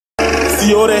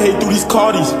CEO that hate through these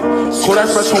Cardis. Kodak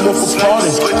fresh home for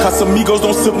party. Casamigos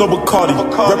don't sip no Bacardi.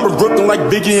 Rapper Brooklyn like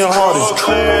Biggie and Hardy.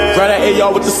 Grab that AR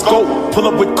with the scope. Pull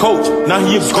up with Coach. Now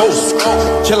he a ghost.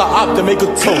 Kill a op to make a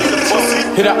toast.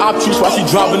 Hit a op juice while she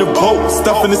driving the boat.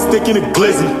 Stuffing the stick in the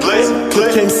glizzy.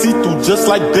 Clip came see-through just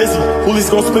like Busy.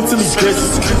 Hoolies gon' spin till he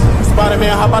dizzy.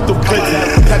 Spider-Man, hop out the bridge.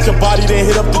 Catch your body, then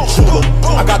hit up the jeweler.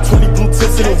 I got 20 blue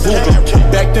tips in a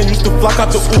Ruger. Back then used to flock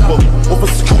out the Uber. Off a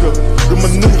scooter, the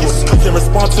maneuver. Can't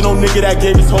respond to no nigga that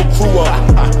gave his whole crew up.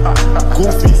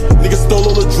 Goofies, niggas stole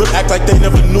all the drip, act like they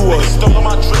never knew us.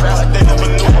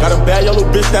 Got a bad yellow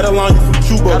bitch that'll line you from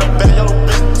Cuba.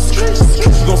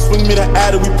 She gon' swing me the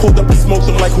adder, we pulled up and smoked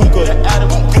them like hookah.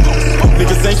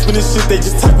 Niggas ain't spinning shit, they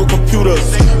just type with computers.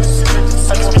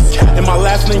 And my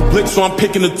last name Blick, so I'm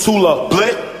picking the tool up.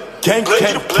 Blick, gang,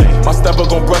 gang. My stepper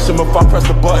gon' brush him if I press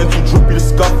the button. Too drippy to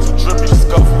scuff.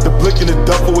 The blick in the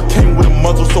duffel, it came with a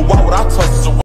muzzle, so why would I touch it?